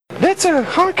That's a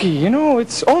hockey,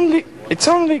 it's only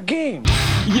a game.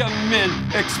 Young men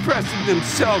expressing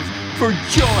themselves for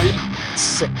joy.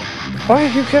 Why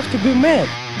do you have to be mad?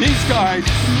 These guys,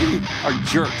 to me, are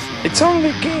jerks. It's only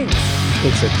a game.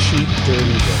 It's a cheap,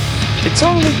 dirty game. It's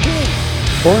only a game.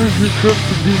 Why do you have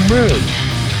to be mad?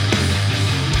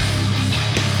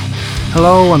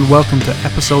 Hello and welcome to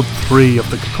episode 3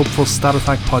 of the Cupful Stat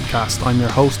Attack podcast. I'm your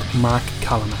host, Mark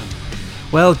Callanan.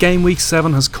 Well, game week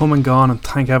 7 has come and gone, and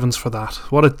thank heavens for that.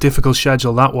 What a difficult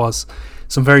schedule that was.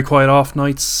 Some very quiet off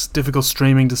nights, difficult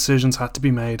streaming decisions had to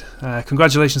be made.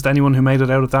 Congratulations to anyone who made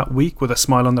it out of that week with a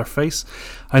smile on their face.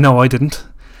 I know I didn't.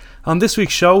 On this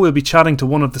week's show, we'll be chatting to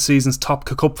one of the season's top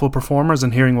Cupful performers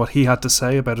and hearing what he had to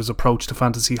say about his approach to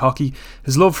fantasy hockey,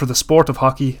 his love for the sport of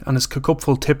hockey, and his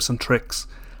Cupful tips and tricks.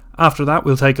 After that,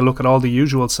 we'll take a look at all the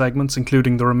usual segments,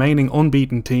 including the remaining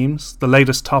unbeaten teams, the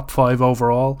latest top 5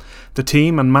 overall, the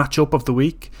team and matchup of the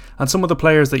week, and some of the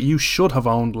players that you should have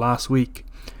owned last week.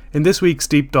 In this week's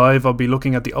deep dive, I'll be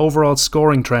looking at the overall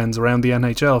scoring trends around the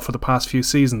NHL for the past few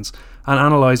seasons and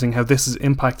analysing how this has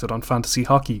impacted on fantasy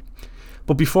hockey.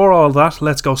 But before all that,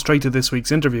 let's go straight to this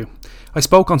week's interview. I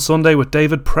spoke on Sunday with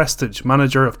David Prestage,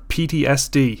 manager of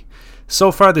PTSD. So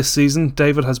far this season,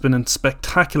 David has been in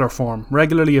spectacular form,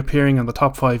 regularly appearing in the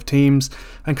top 5 teams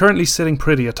and currently sitting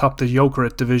pretty atop the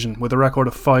Jokerit division with a record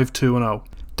of 5-2-0.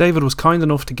 David was kind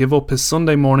enough to give up his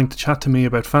Sunday morning to chat to me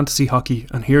about fantasy hockey,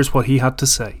 and here's what he had to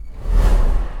say.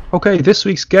 Okay, this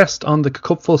week's guest on the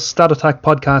Cupful Stat Attack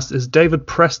podcast is David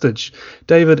Prestage.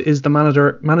 David is the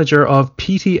manager of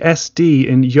PTSD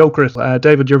in Jokerit.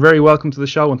 David, you're very welcome to the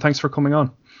show and thanks for coming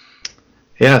on.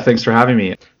 Yeah, thanks for having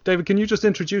me. David, can you just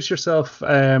introduce yourself,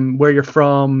 where you're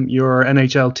from, your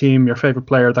NHL team, your favourite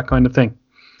player, that kind of thing?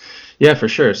 Yeah, for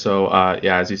sure. So,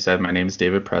 as you said, my name is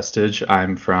David Prestage.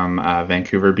 I'm from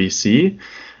Vancouver, BC.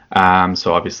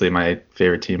 So obviously my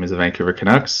favorite team is the Vancouver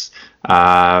Canucks.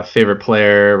 Favorite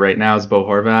player right now is Bo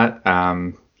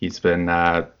Horvat. He's been,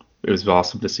 it was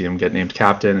awesome to see him get named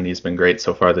captain, and he's been great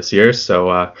so far this year.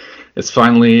 So it's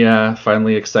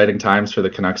finally exciting times for the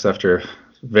Canucks after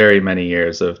very many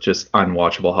years of just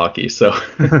unwatchable hockey. So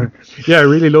yeah, I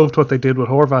really loved what they did with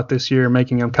Horvat this year,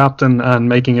 making him captain and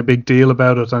making a big deal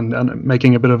about it and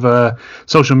making a bit of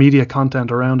social media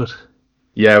content around it.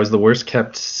 Yeah, it was the worst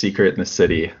kept secret in the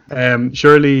city.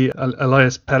 Surely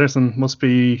Elias Pettersson must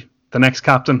be the next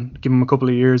captain. Give him a couple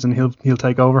of years and he'll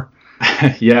take over.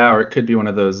 Yeah, or it could be one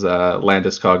of those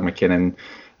Landeskog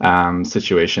McKinnon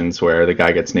situations where the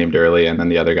guy gets named early and then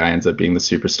the other guy ends up being the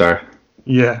superstar.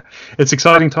 Yeah, it's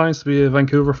exciting times to be a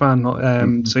Vancouver fan.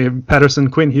 So you have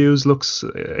Pettersson, Quinn Hughes looks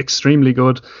extremely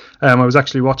good. I was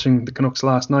actually watching the Canucks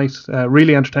last night.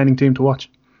 Really entertaining team to watch.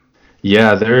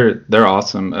 Yeah, they're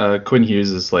awesome. Quinn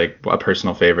Hughes is like a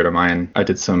personal favorite of mine. I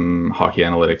did some hockey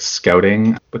analytics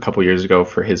scouting a couple years ago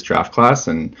for his draft class,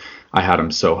 and I had him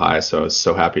so high, so I was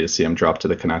so happy to see him drop to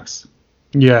the Canucks.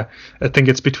 Yeah, I think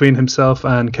it's between himself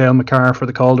and Cale Makar for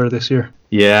the Calder this year.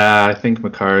 Yeah, I think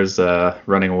Makar's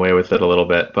running away with it a little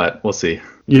bit, but we'll see.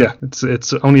 Yeah,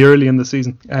 it's only early in the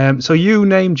season. So you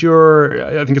named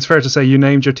I think it's fair to say you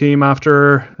named your team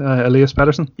after Elias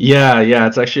Pettersson? Yeah,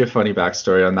 it's actually a funny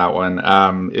backstory on that one.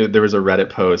 There was a Reddit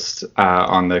post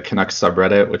on the Canucks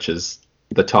subreddit, which is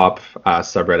the top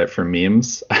subreddit for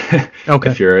memes. Okay.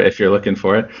 if you're looking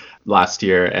for it. Last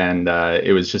year, and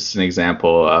it was just an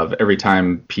example of every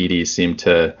time PD seemed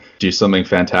to do something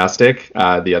fantastic,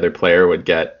 the other player would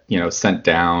get sent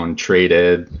down,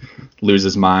 traded, lose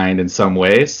his mind in some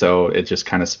way. So it just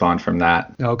kind of spawned from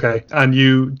that. Okay. And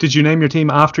did you name your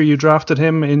team after you drafted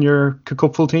him in your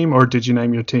Cupful team, or did you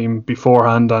name your team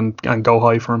beforehand and go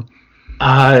high for him?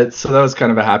 So that was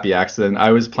kind of a happy accident.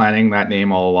 I was planning that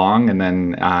name all along, and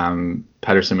then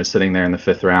Pettersson was sitting there in the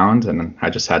 5th round, and I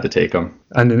just had to take him.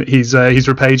 And he's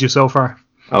repaid you so far?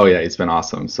 Oh yeah, he's been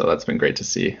awesome. So that's been great to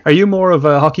see. Are you more of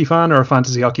a hockey fan or a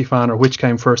fantasy hockey fan, or which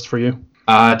came first for you?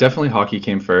 Definitely hockey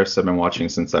came first. I've been watching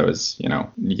since I was,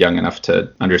 young enough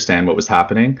to understand what was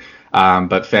happening.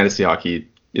 But fantasy hockey,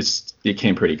 it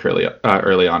came pretty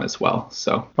early on as well.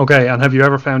 So okay, and have you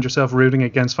ever found yourself rooting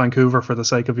against Vancouver for the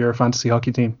sake of your fantasy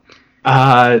hockey team?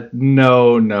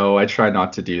 No, I try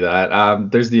not to do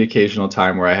that. There's the occasional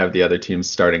time where I have the other team's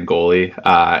starting goalie,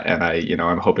 and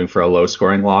I'm hoping for a low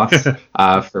scoring loss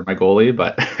for my goalie,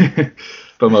 but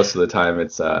but most of the time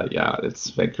it's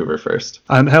Vancouver first.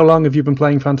 And how long have you been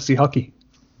playing fantasy hockey?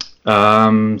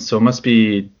 So it must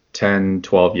be 10,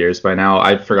 12 years by now.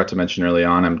 I forgot to mention early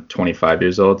on, I'm 25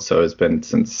 years old, so it's been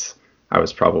since I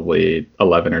was probably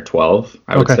 11 or 12,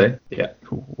 I would say. Yeah.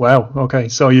 Wow. Okay.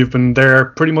 So you've been there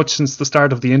pretty much since the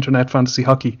start of the internet fantasy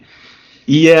hockey.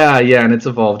 Yeah, and it's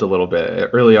evolved a little bit.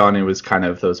 Early on, it was kind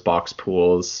of those box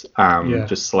pools,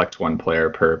 just select one player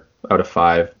per out of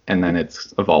 5, and then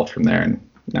it's evolved from there, and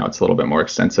now it's a little bit more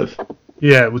extensive.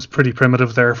 Yeah, it was pretty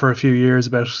primitive there for a few years,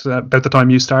 about the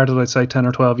time you started, I'd say 10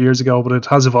 or 12 years ago, but it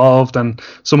has evolved, and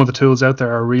some of the tools out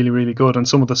there are really, really good, and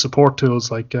some of the support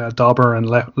tools like Dobber and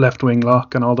left wing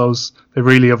lock and all those, they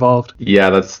really evolved.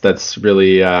 Yeah, that's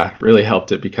really really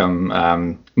helped it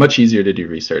become much easier to do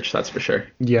research, that's for sure.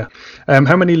 Yeah.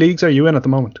 How many leagues are you in at the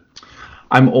moment?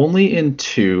 I'm only in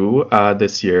 2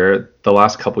 this year. The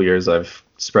last couple years I've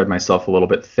spread myself a little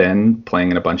bit thin,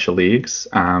 playing in a bunch of leagues.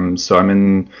 So I'm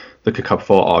in the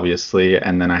Cupful, obviously,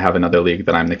 and then I have another league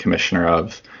that I'm the commissioner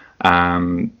of.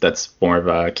 That's more of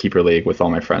a keeper league with all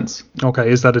my friends. Okay,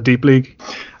 is that a deep league?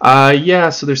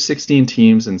 Yeah, so there's 16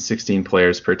 teams and 16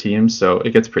 players per team, so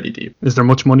it gets pretty deep. Is there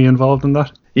much money involved in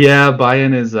that? Yeah,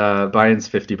 buy-in's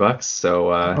 $50,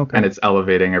 so okay. And it's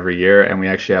elevating every year, and we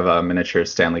actually have a miniature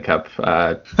Stanley Cup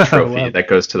trophy that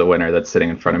goes to the winner that's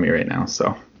sitting in front of me right now.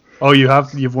 So. Oh,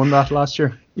 you've won that last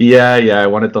year? Yeah, I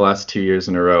won it the last 2 years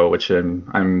in a row, which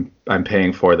I'm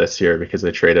paying for this year because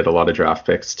I traded a lot of draft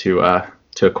picks to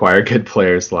acquire good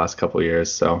players the last couple of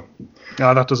years. So.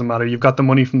 Oh, that doesn't matter. You've got the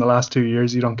money from the last 2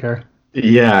 years. You don't care.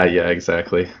 Yeah,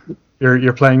 exactly.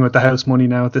 You're playing with the house money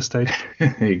now at this stage.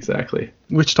 Exactly.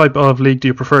 Which type of league do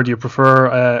you prefer? Do you prefer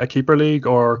a keeper league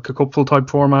or Cupful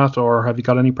type format, or have you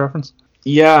got any preference?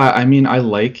 Yeah, I mean, I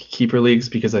like keeper leagues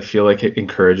because I feel like it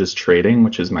encourages trading,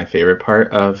 which is my favorite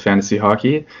part of fantasy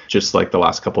hockey. Just like the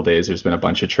last couple of days, there's been a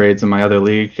bunch of trades in my other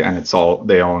league, and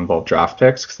they all involve draft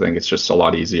picks because I think it's just a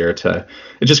lot easier it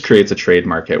just creates a trade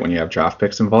market when you have draft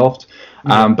picks involved.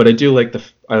 Yeah. But I do like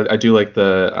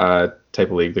the type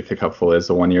of league the Cupful is,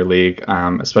 a 1-year league,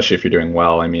 especially if you're doing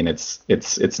well. I mean,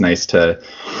 it's nice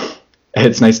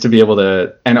to be able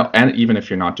to, and even if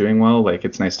you're not doing well, like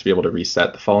it's nice to be able to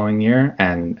reset the following year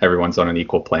and everyone's on an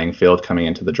equal playing field coming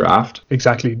into the draft.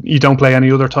 Exactly. You don't play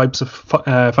any other types of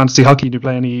fantasy hockey? Do you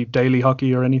play any daily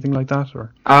hockey or anything like that?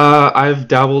 Or I've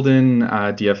dabbled in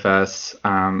DFS,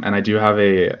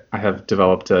 and I have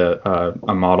developed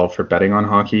a model for betting on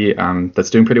hockey that's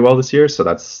doing pretty well this year. So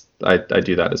I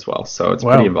do that as well. So it's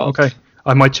pretty involved. Okay.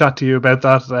 I might chat to you about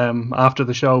that after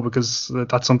the show, because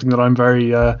that's something that I'm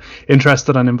very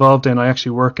interested and involved in. I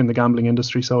actually work in the gambling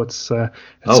industry, so it's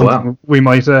something we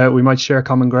might share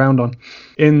common ground on.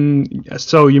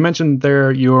 So you mentioned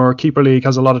there your keeper league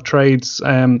has a lot of trades.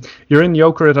 You're in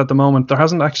Jokerit at the moment. There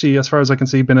hasn't actually, as far as I can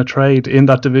see, been a trade in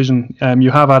that division. You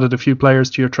have added a few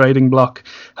players to your trading block.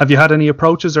 Have you had any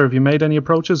approaches, or have you made any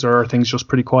approaches, or are things just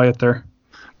pretty quiet there?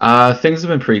 Things have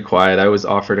been pretty quiet. I was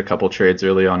offered a couple trades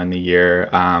early on in the year.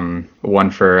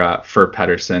 One for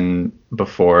Pettersson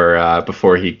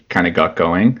before he kind of got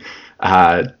going.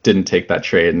 Didn't take that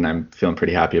trade, and I'm feeling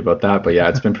pretty happy about that. But yeah,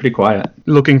 it's been pretty quiet.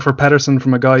 Looking for Pettersson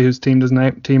from a guy whose team is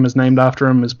named after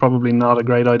him is probably not a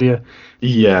great idea.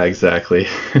 Yeah, exactly.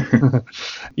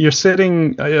 You're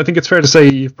sitting, I think it's fair to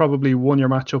say you've probably won your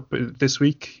matchup this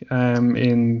week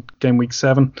in game week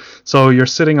 7. So you're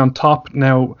sitting on top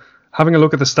now. Having a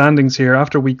look at the standings here,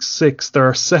 after week 6, there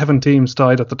are 7 teams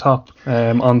tied at the top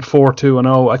on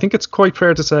 4-2-0. I think it's quite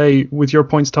fair to say, with your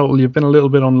points total, you've been a little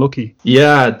bit unlucky.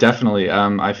 Yeah, definitely.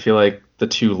 I feel like the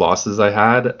 2 losses I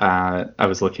had, I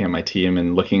was looking at my team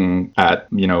and looking at,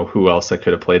 who else I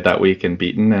could have played that week and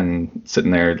beaten, and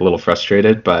sitting there a little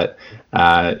frustrated. But,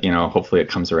 hopefully it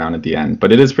comes around at the end.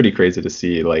 But it is pretty crazy to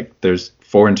see, there's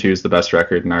 4-2 is the best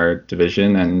record in our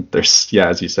division, and there's,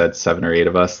 as you said, 7 or 8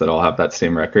 of us that all have that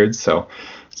same record. So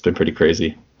it's been pretty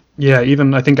crazy. Yeah,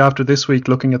 even I think after this week,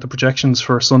 looking at the projections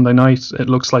for Sunday night, it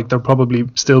looks like there'll probably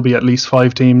still be at least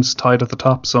 5 teams tied at the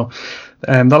top. So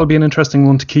that'll be an interesting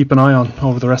one to keep an eye on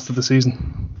over the rest of the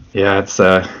season. Yeah, it's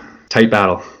a tight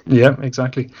battle. Yeah,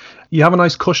 exactly. You have a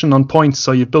nice cushion on points,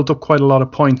 so you've built up quite a lot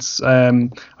of points.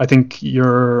 I think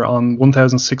you're on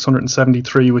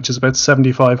 1,673, which is about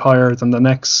 75 higher than the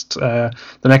next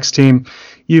team.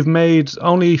 You've made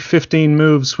only 15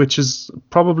 moves, which is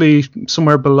probably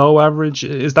somewhere below average.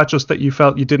 Is that just that you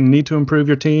felt you didn't need to improve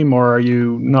your team, or are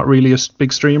you not really a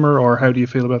big streamer, or how do you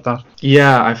feel about that?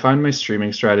 Yeah, I find my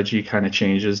streaming strategy kind of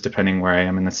changes depending where I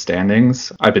am in the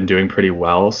standings. I've been doing pretty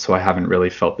well, so I haven't really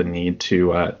felt the need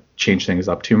to change things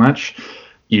up too much.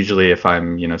 Usually if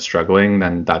I'm, struggling,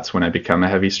 then that's when I become a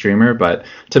heavy streamer. But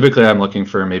typically I'm looking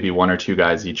for maybe 1 or 2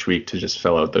 guys each week to just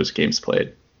fill out those games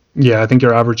played. Yeah, I think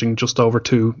you're averaging just over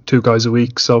two guys a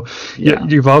week. So yeah,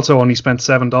 you've also only spent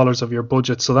 $7 of your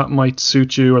budget, so that might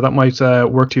suit you, or that might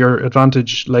work to your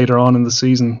advantage later on in the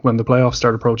season when the playoffs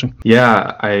start approaching.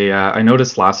 Yeah, I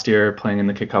noticed last year playing in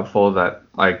the Cupful that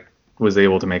was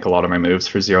able to make a lot of my moves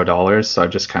for $0. So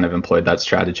I've just kind of employed that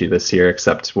strategy this year,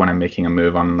 except when I'm making a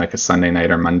move on like a Sunday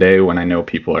night or Monday when I know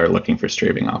people are looking for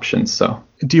streaming options. So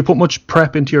do you put much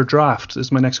prep into your draft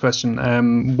is my next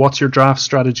question. What's your draft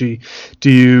strategy?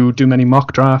 Do you do many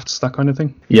mock drafts, that kind of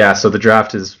thing? Yeah, so the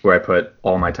draft is where I put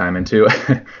all my time into.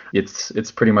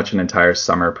 It's pretty much an entire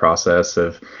summer process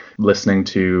of listening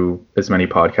to as many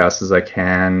podcasts as I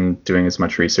can, doing as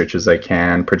much research as I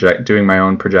can, doing my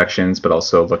own projections, but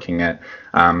also looking at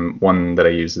one that I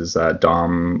use is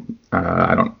Dom.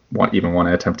 I don't even want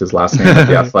to attempt his last name at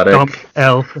The Athletic. Dom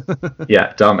L.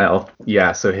 Yeah, Dom L.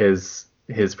 Yeah, so his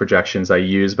projections I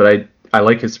use, but I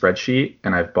like his spreadsheet,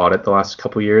 and I've bought it the last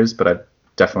couple years, but I've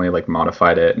definitely like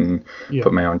modified it and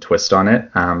put my own twist on it.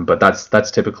 But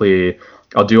that's typically,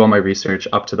 I'll do all my research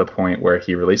up to the point where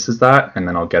he releases that, and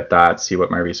then I'll get that, see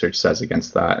what my research says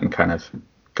against that, and kind of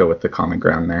go with the common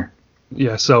ground there.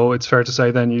 Yeah, so it's fair to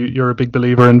say then you're a big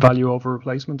believer in value over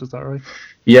replacement, is that right?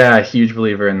 Yeah, huge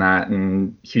believer in that,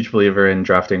 and huge believer in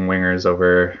drafting wingers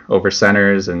over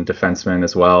centers and defensemen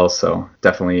as well. So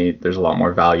definitely there's a lot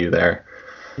more value there.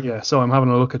 Yeah, so I'm having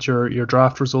a look at your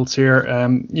draft results here.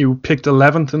 You picked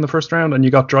 11th in the first round and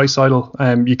you got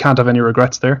Draisaitl. You can't have any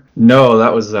regrets there. No,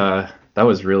 that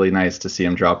was really nice to see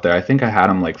him drop there. I think I had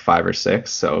him like 5 or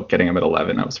 6, so getting him at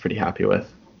 11 I was pretty happy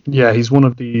with. Yeah, he's one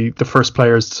of the first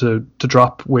players to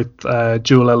drop with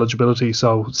dual eligibility,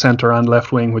 so centre and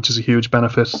left wing, which is a huge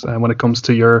benefit when it comes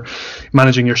to your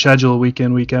managing your schedule week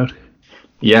in, week out.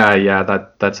 Yeah,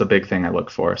 that's a big thing I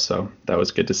look for, so that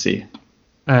was good to see.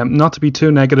 Not to be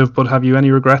too negative, but have you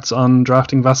any regrets on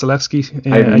drafting Vasilevsky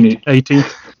in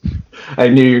 18th? I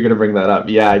knew you were going to bring that up.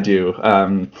 Yeah, I do.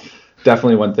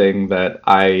 Definitely one thing that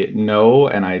I know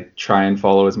and I try and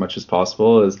follow as much as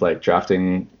possible is like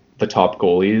drafting the top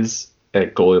goalies.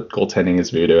 Goaltending is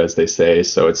voodoo, as they say,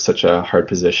 so it's such a hard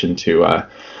position to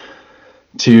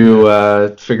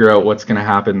figure out what's going to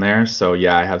happen there. So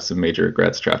yeah, I have some major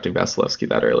regrets drafting Vasilevsky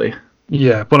that early.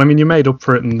 Yeah, but I mean, you made up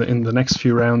for it in the next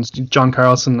few rounds. John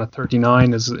Carlson at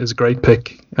 39 is a great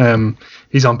pick.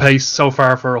 He's on pace so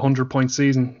far for a 100-point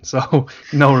season, so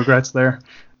no regrets there.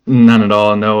 None at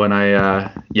all, no. And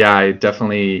I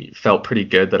definitely felt pretty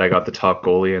good that I got the top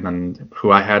goalie, and then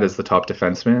who I had as the top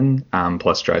defenseman,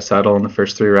 plus Draisaitl in the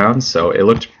first 3 rounds. So it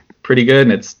looked pretty good,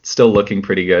 and it's still looking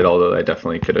pretty good, although I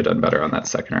definitely could have done better on that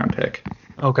second round pick.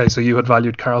 Okay, so you had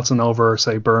valued Carlson over,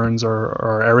 say, Burns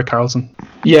or Erik Karlsson?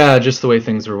 Yeah, just the way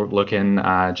things were looking.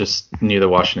 Just knew the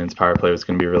Washington's power play was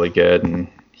going to be really good, and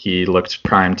he looked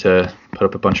primed to put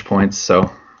up a bunch of points, so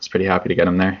I was pretty happy to get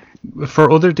him there.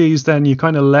 For other Ds, then, you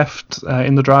kind of left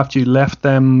in the draft, you left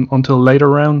them until later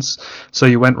rounds. So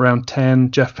you went round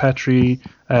 10, Jeff Petrie,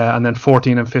 and then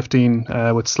 14 and 15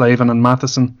 with Slavin and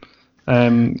Matheson.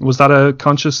 Was that a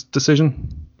conscious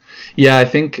decision? Yeah, I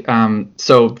think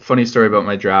so. Funny story about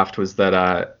my draft was that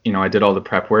I did all the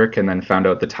prep work and then found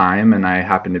out the time, and I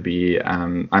happened to be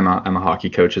I'm a hockey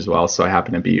coach as well, so I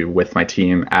happened to be with my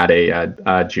team at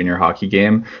a junior hockey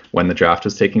game when the draft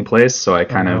was taking place. So I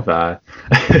kind of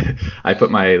I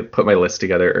put my list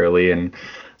together early, and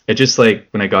it just like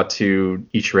when I got to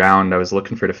each round, I was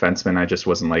looking for defensemen. I just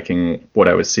wasn't liking what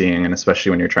I was seeing, and especially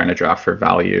when you're trying to draft for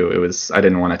value, I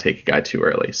didn't want to take a guy too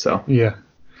early. So yeah.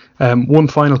 One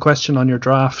final question on your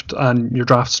draft and your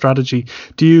draft strategy.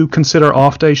 Do you consider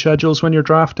off-day schedules when you're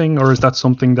drafting, or is that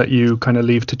something that you kind of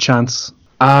leave to chance?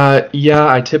 Yeah,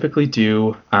 I typically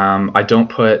do. I don't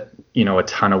put, a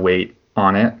ton of weight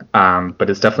on it, but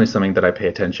it's definitely something that I pay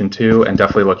attention to, and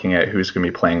definitely looking at who's going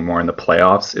to be playing more in the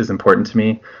playoffs is important to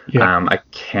me. Yeah. I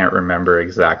can't remember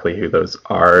exactly who those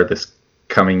are this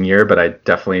coming year, but I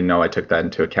definitely know I took that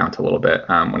into account a little bit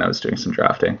when I was doing some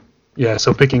drafting. Yeah,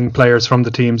 so picking players from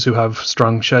the teams who have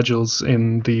strong schedules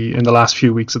in the last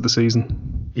few weeks of the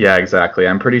season. Yeah, exactly.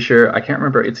 I'm pretty sure, I can't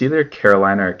remember, it's either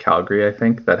Carolina or Calgary, I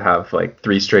think, that have like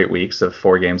 3 straight weeks of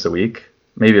 4 games a week.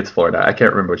 Maybe it's Florida. I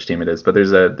can't remember which team it is, but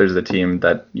there's a team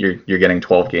that you're getting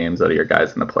 12 games out of your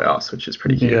guys in the playoffs, which is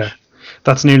pretty huge. Yeah.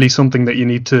 That's nearly something that you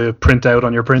need to print out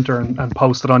on your printer and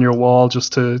post it on your wall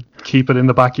just to keep it in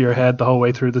the back of your head the whole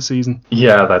way through the season.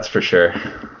 Yeah, that's for sure.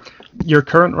 Your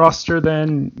current roster,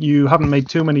 then, you haven't made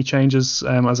too many changes.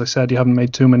 As I said, you haven't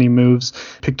made too many moves.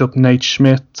 Picked up Nate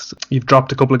Schmidt. You've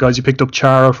dropped a couple of guys. You picked up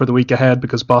Chara for the week ahead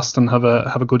because Boston have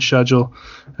a good schedule.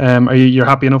 You're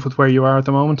happy enough with where you are at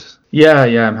the moment? Yeah,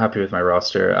 I'm happy with my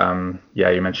roster.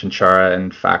 You mentioned Chara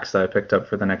and Fax that I picked up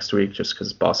for the next week just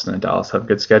because Boston and Dallas have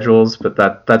good schedules. But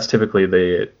that's typically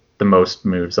the most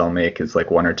moves I'll make is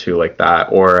like 1 or 2 like that,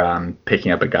 or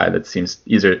picking up a guy that seems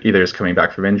either is coming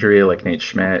back from injury like Nate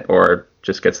Schmidt, or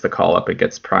just gets the call up and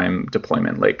gets prime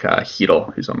deployment like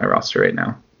Hedel, who's on my roster right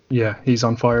now. Yeah, he's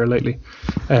on fire lately.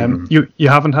 You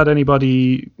haven't had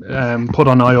anybody put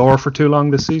on IR for too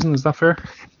long this season, is that fair?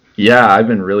 Yeah, I've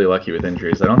been really lucky with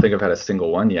injuries. I don't think I've had a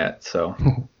single one yet. So.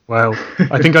 Wow.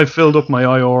 I think I filled up my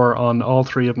IR on all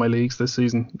 3 of my leagues this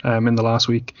season in the last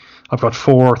week. I've got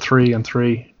 4, 3, and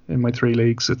 3 in my 3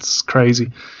 leagues. It's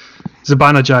crazy.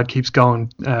 Zibanejad keeps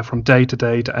going from day to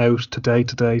day to out to day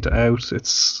to day to out.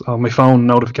 It's my phone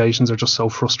notifications are just so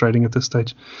frustrating at this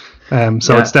stage.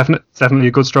 It's definitely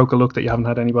a good stroke of luck that you haven't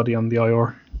had anybody on the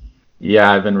IR.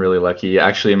 Yeah, I've been really lucky.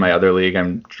 Actually, in my other league,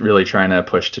 I'm really trying to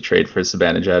push to trade for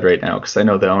Zibanejad right now because I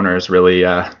know the owner is really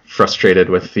frustrated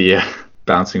with the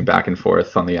bouncing back and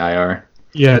forth on the IR.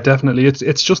 Yeah, definitely.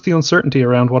 It's just the uncertainty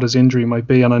around what his injury might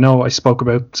be. And I know I spoke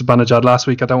about Zibanejad last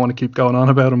week. I don't want to keep going on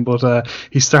about him, but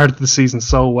he started the season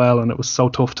so well, and it was so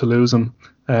tough to lose him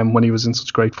when he was in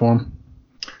such great form.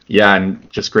 Yeah, and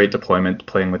just great deployment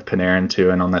playing with Panarin too,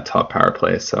 and on that top power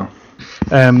play. So.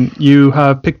 You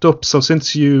have picked up, so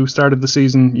since you started the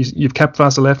season, you've kept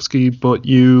Vasilevsky, but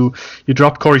you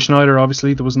dropped Corey Schneider.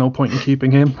 Obviously, there was no point in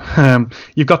keeping him.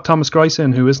 You've got Thomas Greiss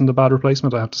in, who isn't a bad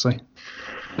replacement, I have to say.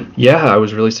 Yeah, I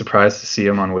was really surprised to see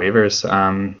him on waivers.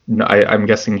 I'm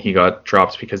guessing he got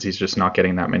dropped because he's just not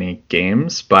getting that many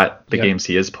games, but the games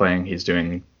he is playing, he's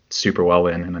doing super well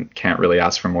in, and I can't really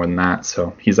ask for more than that.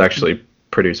 So he's actually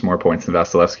produced more points than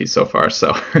Vasilevsky so far.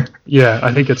 So yeah,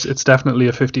 I think it's definitely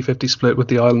a 50-50 split with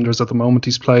the Islanders at the moment.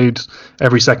 He's played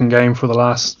every second game for the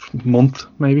last month,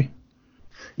 maybe.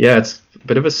 Yeah, it's a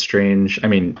bit of a strange. I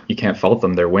mean, you can't fault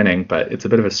them; they're winning, but it's a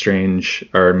bit of a strange,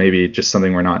 or maybe just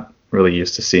something we're not really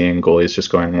used to seeing. Goalies just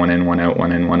going one in, one out,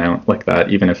 one in, one out like that,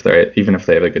 even if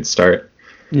they have a good start.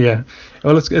 Yeah,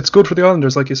 well, it's good for the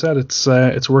Islanders, like you said.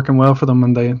 It's working well for them,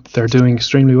 and they're doing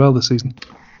extremely well this season.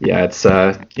 Yeah, it's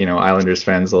Islanders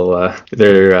fans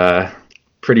they're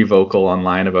pretty vocal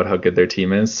online about how good their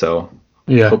team is, so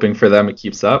hoping for them it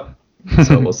keeps up.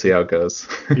 So we'll see how it goes.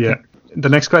 Yeah. The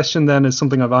next question then is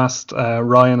something I've asked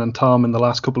Ryan and Tom in the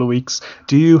last couple of weeks.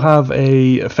 Do you have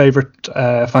a favorite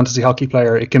fantasy hockey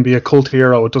player? It can be a cult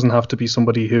hero. It doesn't have to be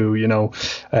somebody who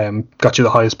got you the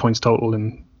highest points total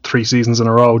in 3 seasons in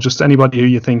a row. Just anybody who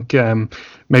you think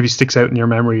maybe sticks out in your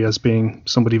memory as being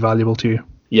somebody valuable to you.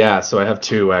 Yeah, so I have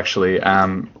 2 actually.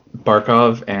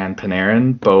 Barkov and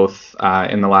Panarin, both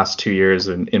in the last 2 years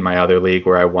in my other league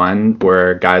where I won,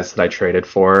 were guys that I traded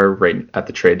for right at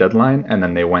the trade deadline, and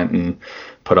then they went and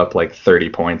put up like 30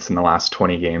 points in the last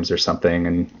 20 games or something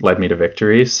and led me to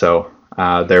victory. So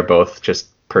they're both just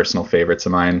personal favorites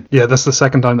of mine. Yeah, that's the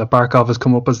second time that Barkov has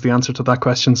come up as the answer to that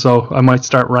question, so I might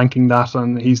start ranking that,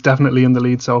 and he's definitely in the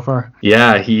lead so far.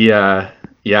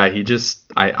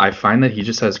 I find that he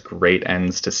just has great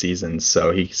ends to seasons,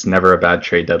 so he's never a bad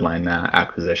trade deadline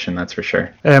acquisition, that's for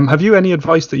sure. Have you any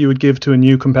advice that you would give to a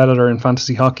new competitor in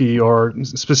fantasy hockey, or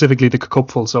specifically the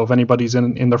Cupful? So if anybody's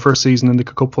in their first season in the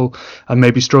Cupful and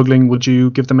maybe struggling, would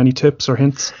you give them any tips or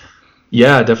hints?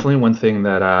 Yeah, definitely one thing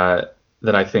that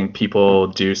I think people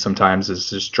do sometimes is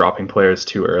just dropping players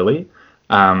too early.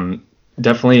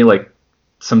 Definitely, like,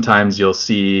 sometimes you'll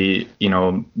see,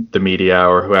 the media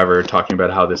or whoever talking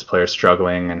about how this player's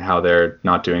struggling and how they're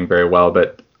not doing very well.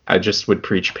 But I just would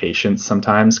preach patience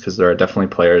sometimes, because there are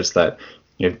definitely players that,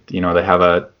 they have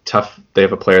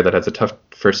a player that has a tough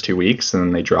first 2 weeks, and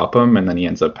then they drop him, and then he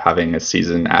ends up having a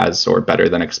season as or better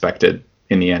than expected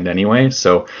in the end anyway.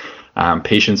 So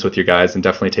patience with your guys, and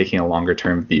definitely taking a longer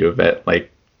term view of it.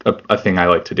 Like a thing I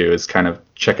like to do is kind of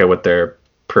check out what their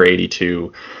per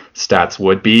 82 stats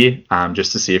would be,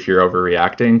 just to see if you're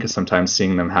overreacting, because sometimes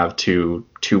seeing them have two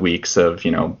weeks of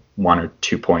 1 or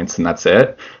 2 points and that's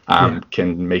it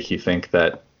can make you think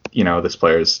that this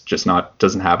player's just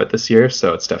doesn't have it this year.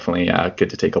 So it's definitely good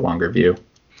to take a longer view.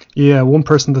 Yeah, one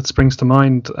person that springs to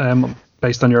mind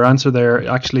based on your answer there,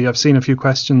 actually, I've seen a few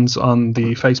questions on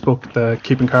the Facebook, the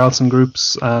Keeping Karlsson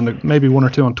groups, and maybe 1 or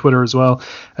 2 on Twitter as well.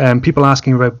 People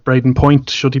asking about Braden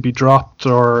Point, should he be dropped,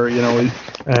 or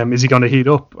is he going to heat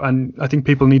up? And I think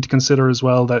people need to consider as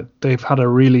well that they've had a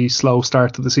really slow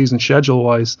start to the season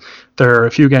schedule-wise. They're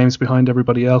a few games behind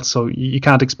everybody else, so you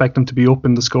can't expect them to be up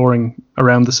in the scoring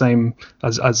around the same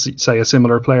as say a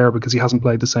similar player, because he hasn't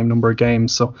played the same number of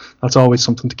games. So that's always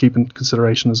something to keep in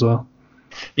consideration as well.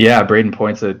 Yeah, Braden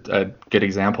Point's a good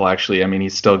example, actually. I mean,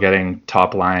 he's still getting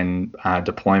top line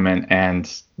deployment,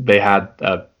 and they had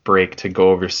a break to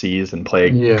go overseas and play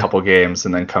a couple games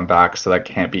and then come back, so that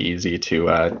can't be easy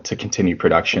to continue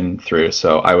production through.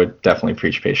 So I would definitely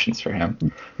preach patience for him.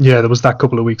 Yeah, there was that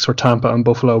couple of weeks where Tampa and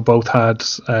Buffalo both had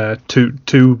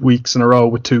two weeks in a row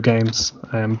with 2 games,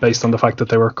 based on the fact that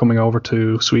they were coming over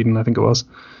to Sweden, I think it was.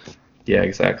 Yeah,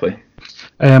 exactly.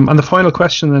 And the final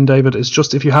question then, David, is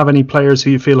just if you have any players who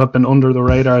you feel have been under the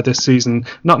radar this season,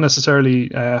 not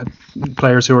necessarily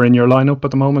players who are in your lineup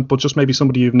at the moment, but just maybe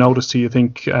somebody you've noticed who you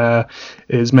think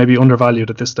is maybe undervalued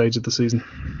at this stage of the season.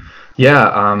 Yeah,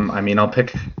 I'll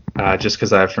pick, just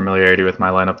because I have familiarity with my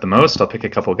lineup the most, I'll pick a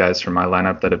couple guys from my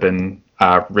lineup that have been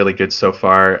really good so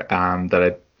far,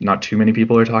 that not too many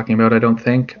people are talking about, I don't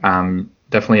think.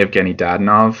 Definitely Evgeny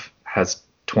Dadonov has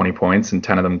 20 points and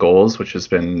 10 of them goals, which has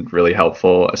been really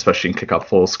helpful, especially in kick-off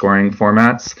full scoring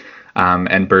formats.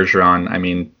 And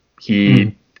Bergeron,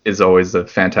 he is always a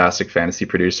fantastic fantasy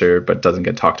producer, but doesn't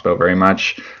get talked about very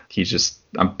much. He's just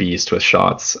a beast with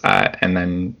shots, and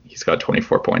then he's got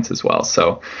 24 points as well.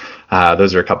 So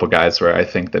those are a couple guys where I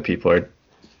think that people are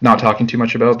not talking too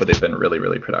much about, but they've been really,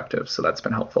 really productive. So that's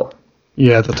been helpful.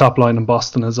 Yeah, the top line in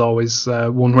Boston is always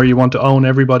one where you want to own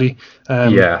everybody.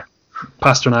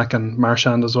 Pasternak and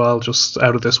Marchand as well, just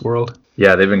out of this world.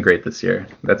 Yeah, they've been great this year.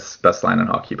 That's best line in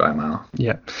hockey by a mile.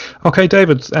 Yeah. Okay,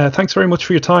 David, thanks very much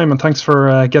for your time, and thanks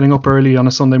for getting up early on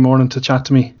a Sunday morning to chat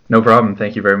to me. No problem.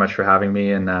 Thank you very much for having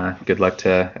me, and good luck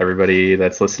to everybody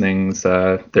that's listening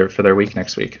for their week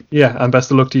next week. Yeah, and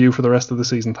best of luck to you for the rest of the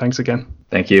season. Thanks again.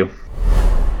 Thank you.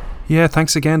 Yeah,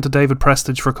 thanks again to David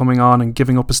Prestage for coming on and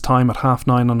giving up his time at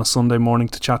 9:30 on a Sunday morning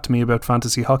to chat to me about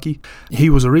fantasy hockey. He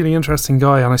was a really interesting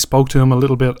guy, and I spoke to him a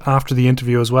little bit after the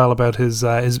interview as well about his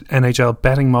NHL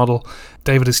betting model.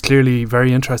 David is clearly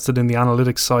very interested in the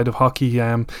analytics side of hockey.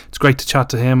 It's great to chat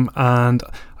to him, and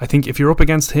I think if you're up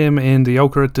against him in the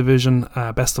Jokerit division,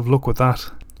 best of luck with that.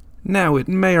 Now, it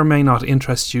may or may not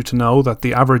interest you to know that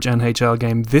the average NHL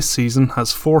game this season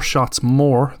has 4 shots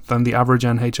more than the average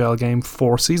NHL game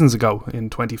 4 seasons ago in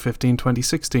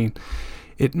 2015-2016.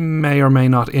 It may or may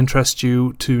not interest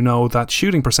you to know that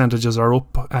shooting percentages are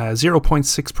up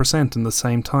 0.6% in the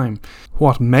same time.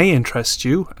 What may interest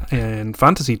you in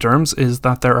fantasy terms is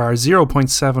that there are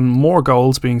 0.7 more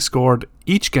goals being scored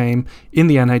each game in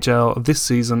the NHL this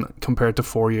season compared to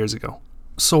 4 years ago.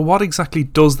 So what exactly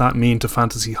does that mean to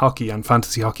fantasy hockey and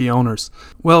fantasy hockey owners?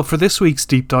 Well, for this week's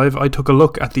deep dive, I took a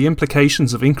look at the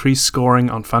implications of increased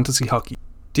scoring on fantasy hockey.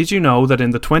 Did you know that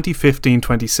in the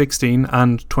 2015-2016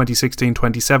 and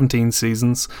 2016-2017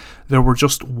 seasons, there were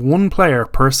just one player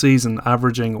per season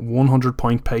averaging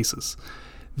 100-point paces?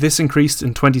 This increased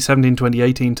in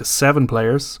 2017-2018 to 7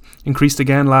 players, increased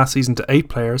again last season to 8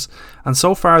 players, and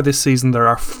so far this season there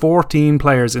are 14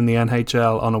 players in the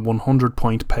NHL on a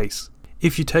 100-point pace.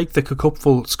 If you take the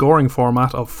Cupful scoring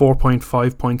format of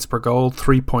 4.5 points per goal,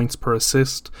 3 points per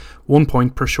assist, 1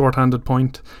 point per shorthanded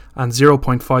point, and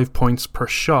 0.5 points per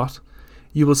shot,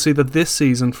 you will see that this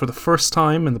season, for the first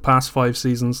time in the past 5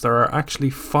 seasons, there are actually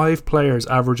 5 players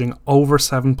averaging over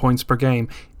 7 points per game,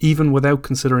 even without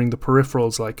considering the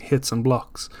peripherals like hits and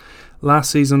blocks.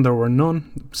 Last season there were none.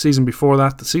 The season before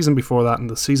that, the season before that, and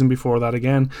the season before that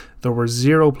again, there were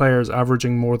 0 players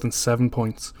averaging more than 7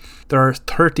 points. There are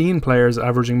 13 players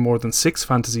averaging more than 6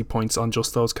 fantasy points on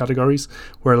just those categories,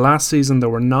 where last season there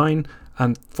were 9,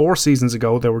 and 4 seasons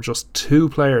ago there were just 2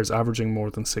 players averaging more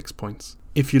than 6 points.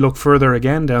 If you look further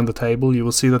again down the table, you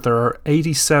will see that there are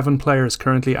 87 players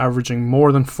currently averaging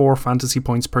more than 4 fantasy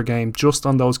points per game just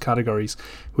on those categories,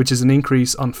 which is an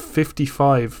increase on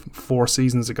 55 4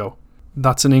 seasons ago.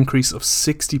 That's an increase of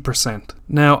 60%.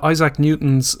 Now, Isaac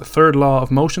Newton's third law of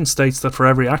motion states that for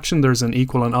every action there's an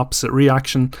equal and opposite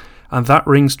reaction, and that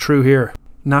rings true here.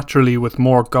 Naturally, with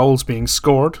more goals being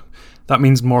scored, that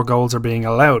means more goals are being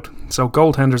allowed, so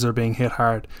goaltenders are being hit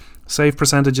hard. Save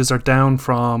percentages are down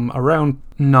from around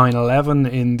 911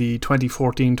 in the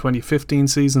 2014-2015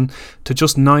 season to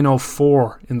just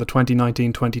 904 in the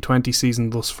 2019-2020 season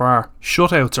thus far.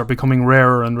 Shutouts are becoming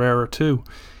rarer and rarer too.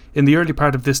 In the early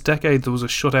part of this decade, there was a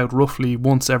shutout roughly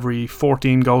once every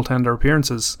 14 goaltender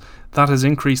appearances. That has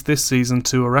increased this season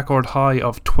to a record high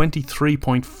of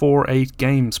 23.48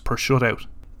 games per shutout.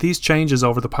 These changes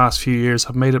over the past few years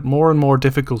have made it more and more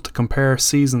difficult to compare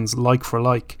seasons like for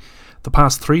like. The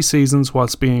past 3 seasons,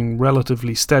 whilst being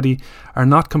relatively steady, are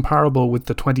not comparable with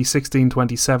the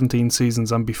 2016-2017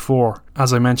 seasons and before.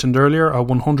 As I mentioned earlier, a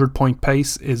 100-point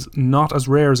pace is not as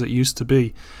rare as it used to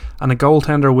be, and a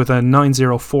goaltender with a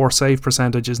 904 save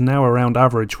percentage is now around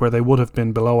average where they would have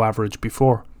been below average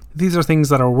before. These are things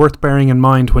that are worth bearing in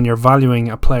mind when you're valuing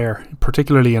a player,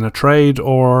 particularly in a trade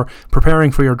or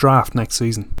preparing for your draft next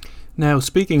season. Now,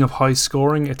 speaking of high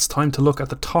scoring, it's time to look at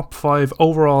the top 5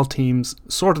 overall teams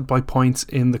sorted by points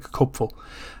in the Cupful.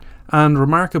 And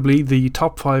remarkably, the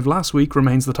top 5 last week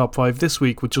remains the top 5 this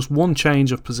week with just one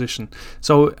change of position.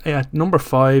 So at number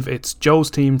 5, it's Joe's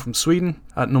team from Sweden.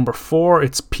 At number 4,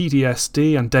 it's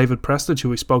PTSD and David Prestige, who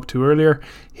we spoke to earlier.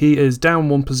 He is down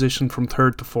one position from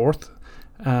 3rd to 4th.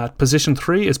 Position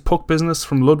 3 is Puck Business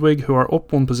from Ludwig, who are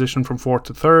up one position from 4th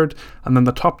to 3rd. And then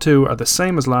the top 2 are the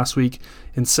same as last week.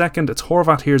 In 2nd, it's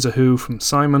Horvat Here's a Who from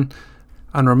Simon.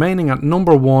 And remaining at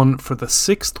number 1 for the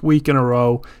 6th week in a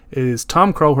row is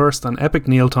Tom Crowhurst and Epic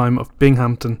Mealtime of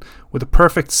Binghamton with a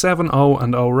perfect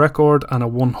 7-0-0 record and a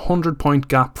 100 point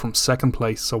gap from 2nd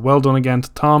place. So well done again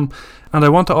to Tom. And I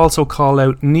want to also call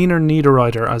out Niner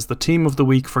Niederreiter as the team of the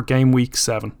week for game week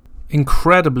 7.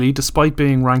 Incredibly, despite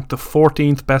being ranked the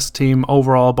 14th best team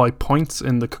overall by points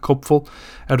in the Cupful,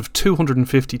 out of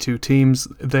 252 teams,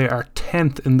 they are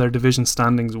 10th in their division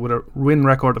standings with a win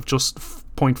record of just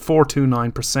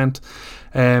 0.429%.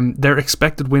 Their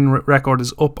expected win record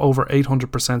is up over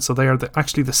 800%, so they are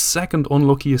actually the second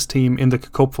unluckiest team in the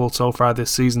Cupful so far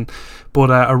this season.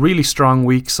 But a really strong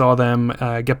week saw them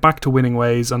get back to winning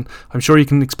ways, and I'm sure you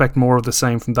can expect more of the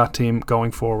same from that team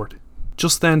going forward.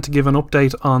 Just then, to give an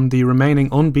update on the remaining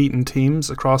unbeaten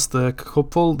teams across the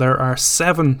Cupful, there are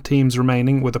 7 teams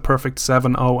remaining with a perfect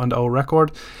 7-0-0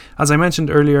 record. As I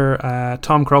mentioned earlier,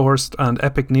 Tom Crowhurst and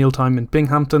Epic Mealtime in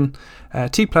Binghamton,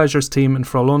 T Pleasure's team in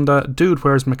Frölunda, Dude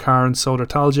Where's Makar in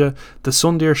Södertälje, the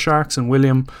Sundeer Sharks in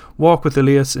William, Walk with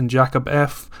Elias in Jacob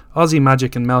F, Aussie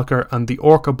Magic in Melker, and the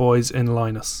Orca Boys in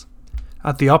Linus.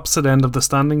 At the opposite end of the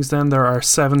standings then, there are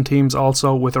 7 teams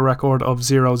also with a record of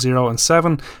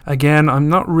 0-0-7. Again, I'm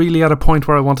not really at a point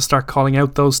where I want to start calling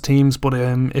out those teams, but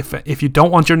if you don't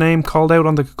want your name called out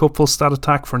on the Cupful Stat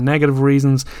Attack for negative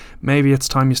reasons, maybe it's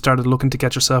time you started looking to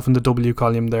get yourself in the W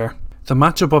column there. The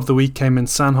matchup of the week came in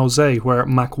San Jose, where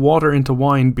McWater into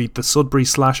Wine beat the Sudbury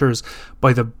Slashers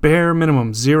by the bare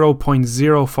minimum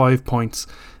 0.05 points.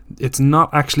 It's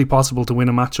not actually possible to win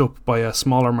a matchup by a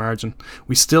smaller margin.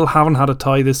 We still haven't had a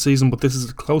tie this season, but this is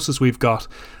the closest we've got.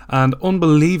 And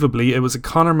unbelievably, it was a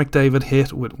Connor McDavid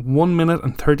hit with 1 minute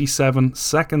and 37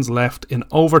 seconds left in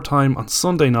overtime on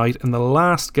Sunday night in the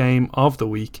last game of the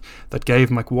week that gave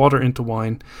McWater into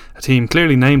Wine, a team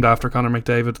clearly named after Connor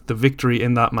McDavid, the victory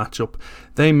in that matchup.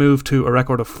 They moved to a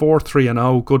record of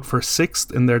 4-3-0, good for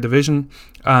 6th in their division,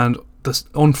 and the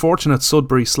unfortunate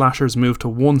Sudbury Slashers moved to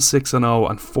 1-6-0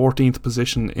 and 14th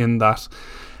position in that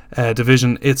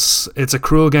division. It's a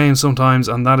cruel game sometimes,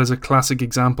 and that is a classic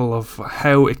example of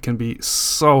how it can be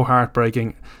so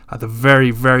heartbreaking at the very,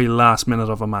 very last minute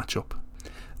of a matchup.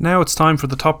 Now it's time for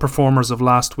the top performers of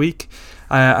last week.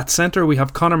 At centre we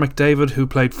have Connor McDavid, who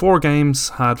played 4 games,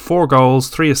 had 4 goals,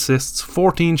 3 assists,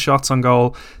 14 shots on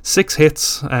goal, 6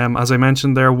 hits, as I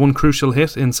mentioned there, 1 crucial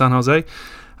hit in San Jose,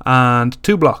 and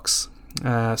 2 blocks.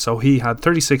 So he had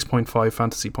 36.5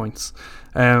 fantasy points.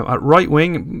 At right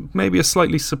wing, maybe a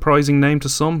slightly surprising name to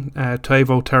some,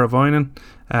 Teuvo Teravainen.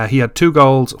 He had 2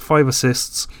 goals, 5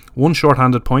 assists, 1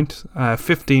 short-handed point,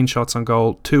 15 shots on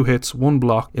goal, 2 hits, 1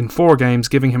 block in 4 games,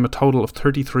 giving him a total of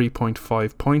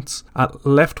 33.5 points. At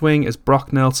left wing is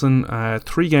Brock Nelson,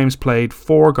 3 games played,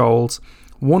 4 goals,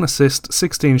 1 assist,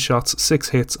 16 shots, 6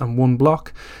 hits and 1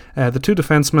 block. The 2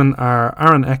 defensemen are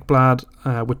Aaron Ekblad.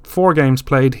 With 4 games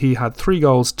played, he had 3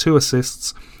 goals, 2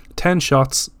 assists, 10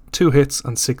 shots, 2 hits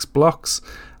and 6 blocks.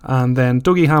 And then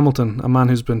Dougie Hamilton, a man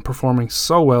who's been performing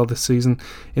so well this season.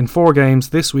 In 4 games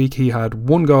this week, he had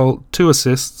 1 goal, 2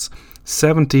 assists,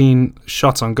 17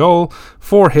 shots on goal,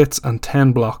 4 hits and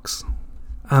 10 blocks.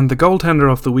 And the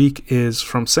goaltender of the week is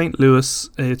from St. Louis.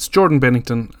 It's Jordan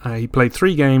Binnington. He played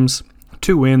 3 games,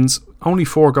 2 wins, only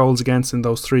 4 goals against in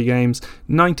those 3 games,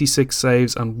 96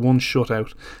 saves and 1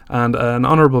 shutout. And an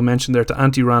honourable mention there to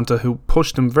Antti Ranta, who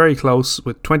pushed him very close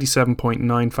with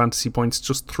 27.9 fantasy points,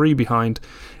 just 3 behind,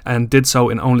 and did so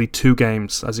in only 2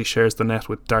 games as he shares the net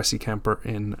with Darcy Kemper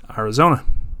in Arizona.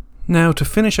 Now, to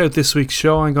finish out this week's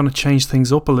show, I'm going to change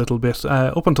things up a little bit.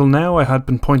 Up until now, I had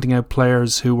been pointing out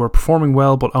players who were performing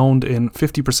well but owned in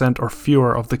 50% or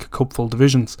fewer of the Cupful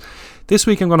divisions. This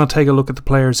week, I'm going to take a look at the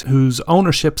players whose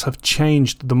ownerships have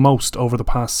changed the most over the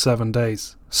past 7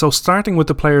 days. So, starting with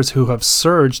the players who have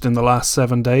surged in the last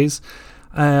 7 days,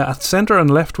 at centre and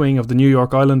left wing of the New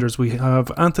York Islanders, we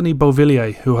have Anthony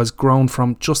Beauvillier, who has grown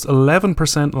from just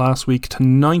 11% last week to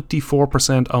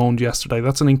 94% owned yesterday.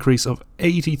 That's an increase of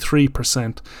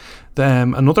 83%.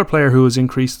 Another player who has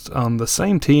increased on the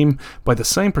same team by the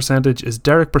same percentage is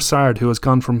Derek Brassard, who has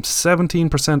gone from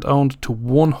 17% owned to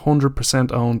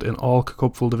 100% owned in all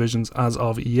Cupful divisions as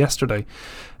of yesterday.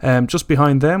 Just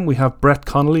behind them we have Brett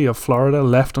Connolly of Florida,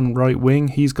 left and right wing.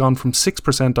 He's gone from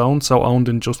 6% owned, so owned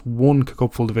in just one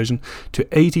Cupful division, to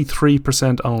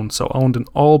 83% owned, so owned in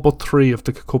all but 3 of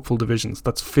the Cupful divisions.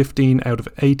 That's 15 out of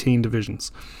 18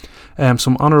 divisions.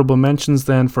 Some honourable mentions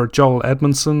then for Joel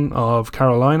Edmondson of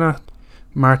Carolina,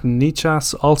 Martin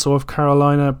Nichas, also of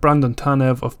Carolina, Brandon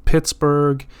Tanev of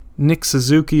Pittsburgh, Nick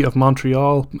Suzuki of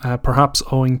Montreal, perhaps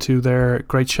owing to their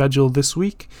great schedule this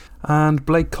week, and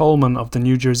Blake Coleman of the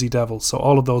New Jersey Devils. So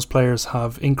all of those players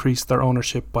have increased their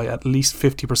ownership by at least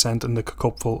 50% in the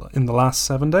Cupful in the last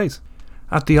 7 days.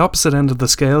 At the opposite end of the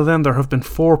scale then, there have been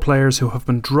 4 players who have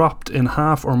been dropped in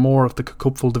half or more of the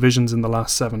Cupful divisions in the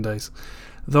last 7 days.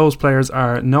 Those players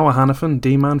are Noah Hannafin,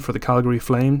 D-man for the Calgary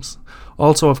Flames,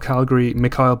 also of Calgary,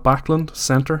 Mikhail Backlund,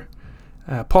 centre,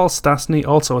 Paul Stastny,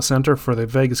 also a centre for the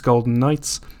Vegas Golden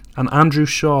Knights, and Andrew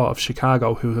Shaw of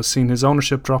Chicago, who has seen his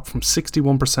ownership drop from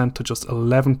 61% to just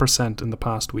 11% in the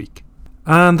past week.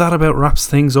 And that about wraps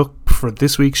things up for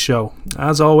this week's show.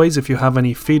 As always, if you have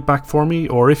any feedback for me,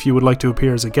 or if you would like to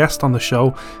appear as a guest on the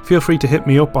show, feel free to hit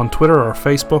me up on Twitter or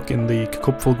Facebook in the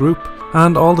Cupful group.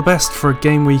 And all the best for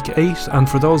Game Week 8, and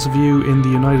for those of you in the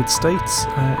United States,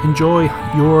 enjoy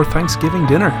your Thanksgiving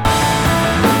dinner.